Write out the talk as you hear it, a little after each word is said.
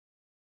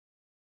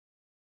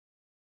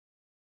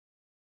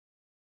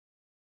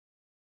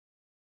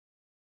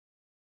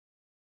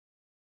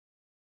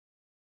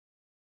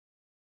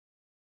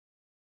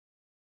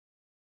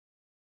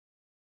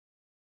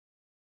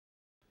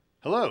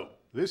Hello,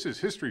 this is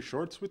History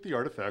Shorts with the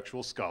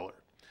Artifactual Scholar.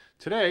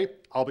 Today,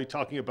 I'll be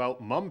talking about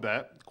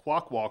Mumbet,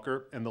 Quock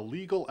Walker, and the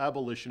legal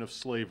abolition of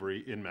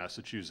slavery in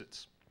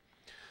Massachusetts.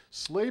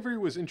 Slavery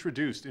was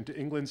introduced into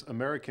England's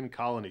American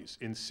colonies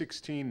in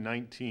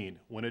 1619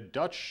 when a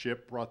Dutch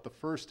ship brought the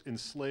first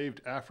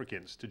enslaved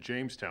Africans to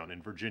Jamestown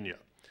in Virginia.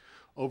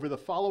 Over the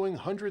following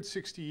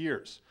 160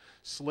 years,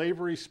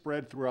 slavery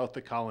spread throughout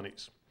the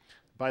colonies.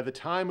 By the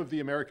time of the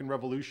American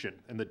Revolution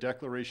and the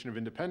Declaration of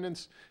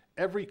Independence,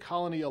 every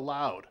colony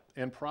allowed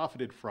and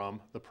profited from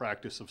the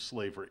practice of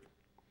slavery.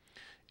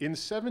 In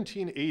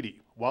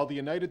 1780, while the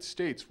United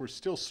States were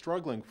still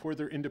struggling for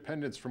their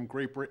independence from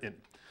Great Britain,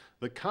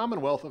 the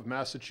Commonwealth of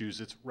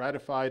Massachusetts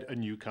ratified a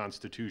new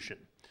constitution.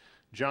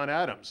 John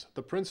Adams,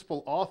 the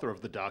principal author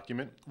of the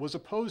document, was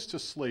opposed to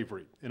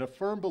slavery and a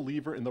firm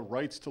believer in the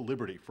rights to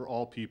liberty for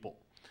all people.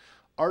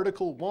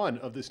 Article 1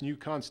 of this new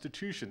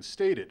constitution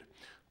stated,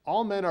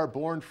 "All men are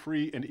born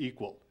free and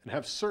equal, and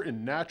have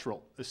certain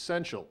natural,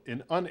 essential,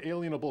 and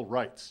unalienable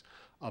rights,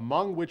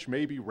 among which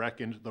may be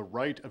reckoned the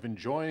right of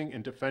enjoying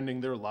and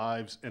defending their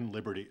lives and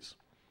liberties."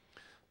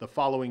 The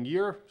following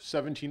year,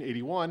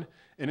 1781,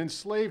 an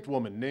enslaved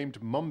woman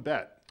named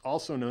Mumbet,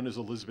 also known as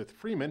Elizabeth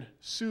Freeman,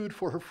 sued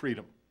for her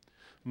freedom.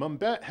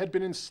 Mumbet had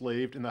been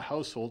enslaved in the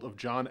household of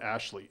John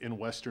Ashley in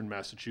western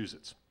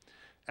Massachusetts.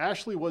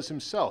 Ashley was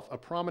himself a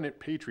prominent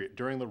patriot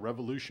during the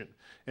Revolution,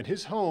 and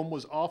his home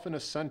was often a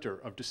center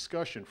of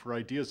discussion for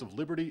ideas of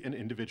liberty and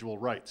individual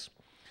rights.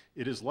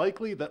 It is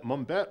likely that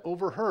Mumbet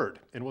overheard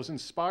and was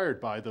inspired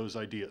by those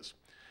ideas.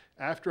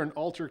 After an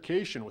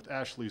altercation with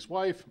Ashley's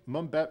wife,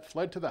 Mumbet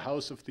fled to the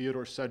house of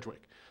Theodore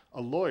Sedgwick,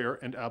 a lawyer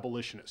and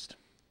abolitionist.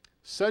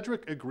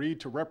 Sedgwick agreed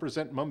to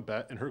represent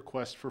Mumbet in her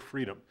quest for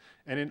freedom,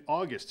 and in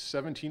August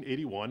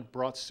 1781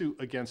 brought suit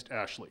against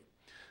Ashley.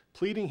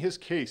 Pleading his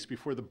case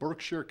before the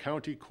Berkshire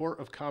County Court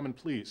of Common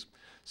Pleas,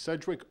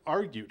 Sedgwick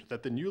argued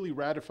that the newly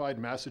ratified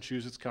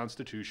Massachusetts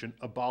Constitution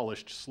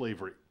abolished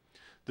slavery.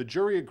 The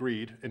jury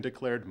agreed and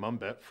declared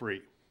Mumbet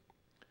free.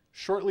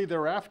 Shortly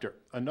thereafter,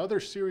 another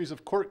series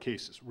of court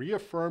cases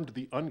reaffirmed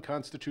the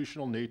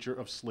unconstitutional nature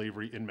of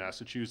slavery in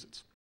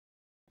Massachusetts.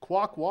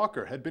 Quock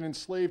Walker had been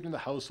enslaved in the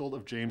household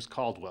of James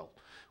Caldwell.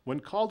 When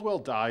Caldwell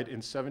died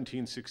in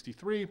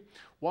 1763,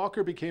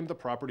 Walker became the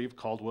property of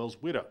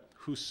Caldwell's widow,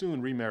 who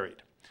soon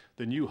remarried.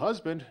 The new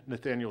husband,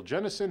 Nathaniel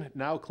Jennison,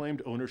 now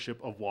claimed ownership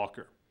of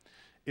Walker.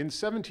 In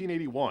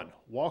 1781,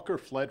 Walker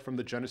fled from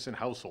the Jennison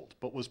household,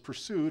 but was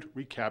pursued,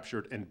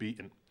 recaptured, and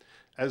beaten.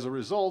 As a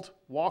result,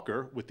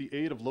 Walker, with the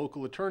aid of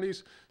local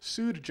attorneys,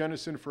 sued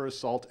Jennison for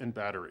assault and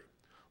battery.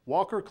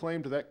 Walker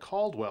claimed that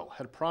Caldwell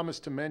had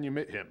promised to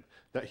manumit him,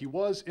 that he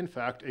was, in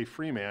fact, a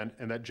free man,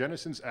 and that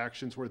Jennison's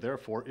actions were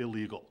therefore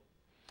illegal.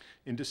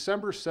 In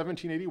December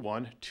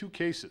 1781, two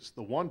cases,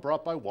 the one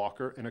brought by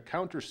Walker and a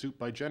countersuit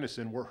by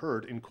Jennison, were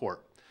heard in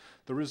court.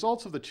 The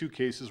results of the two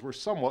cases were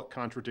somewhat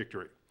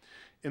contradictory.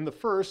 In the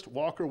first,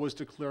 Walker was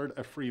declared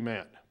a free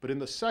man, but in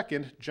the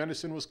second,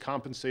 Jennison was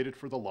compensated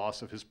for the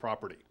loss of his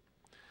property.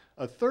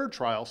 A third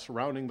trial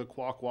surrounding the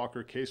Quock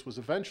Walker case was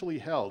eventually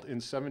held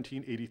in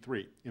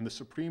 1783 in the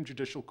Supreme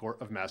Judicial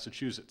Court of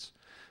Massachusetts.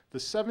 The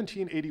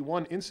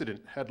 1781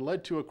 incident had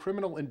led to a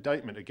criminal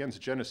indictment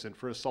against Jennison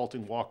for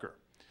assaulting Walker.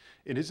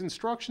 In his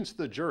instructions to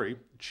the jury,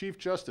 Chief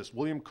Justice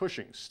William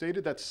Cushing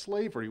stated that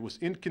slavery was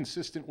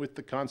inconsistent with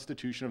the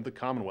Constitution of the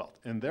Commonwealth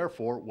and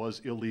therefore was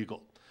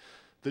illegal.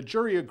 The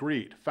jury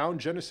agreed, found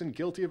Jennison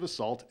guilty of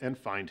assault, and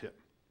fined him.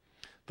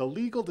 The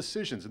legal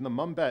decisions in the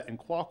Mumbet and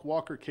Quock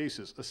Walker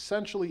cases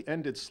essentially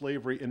ended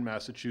slavery in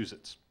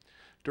Massachusetts.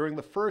 During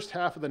the first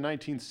half of the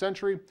 19th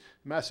century,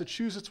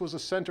 Massachusetts was a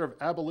center of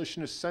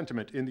abolitionist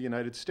sentiment in the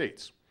United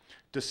States.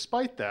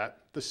 Despite that,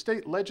 the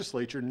state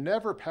legislature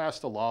never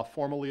passed a law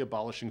formally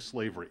abolishing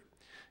slavery.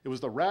 It was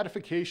the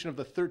ratification of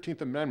the 13th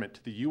Amendment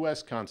to the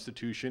U.S.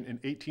 Constitution in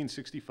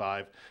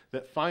 1865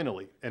 that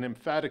finally and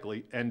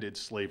emphatically ended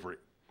slavery.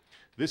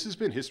 This has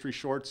been History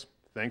Shorts.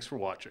 Thanks for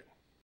watching.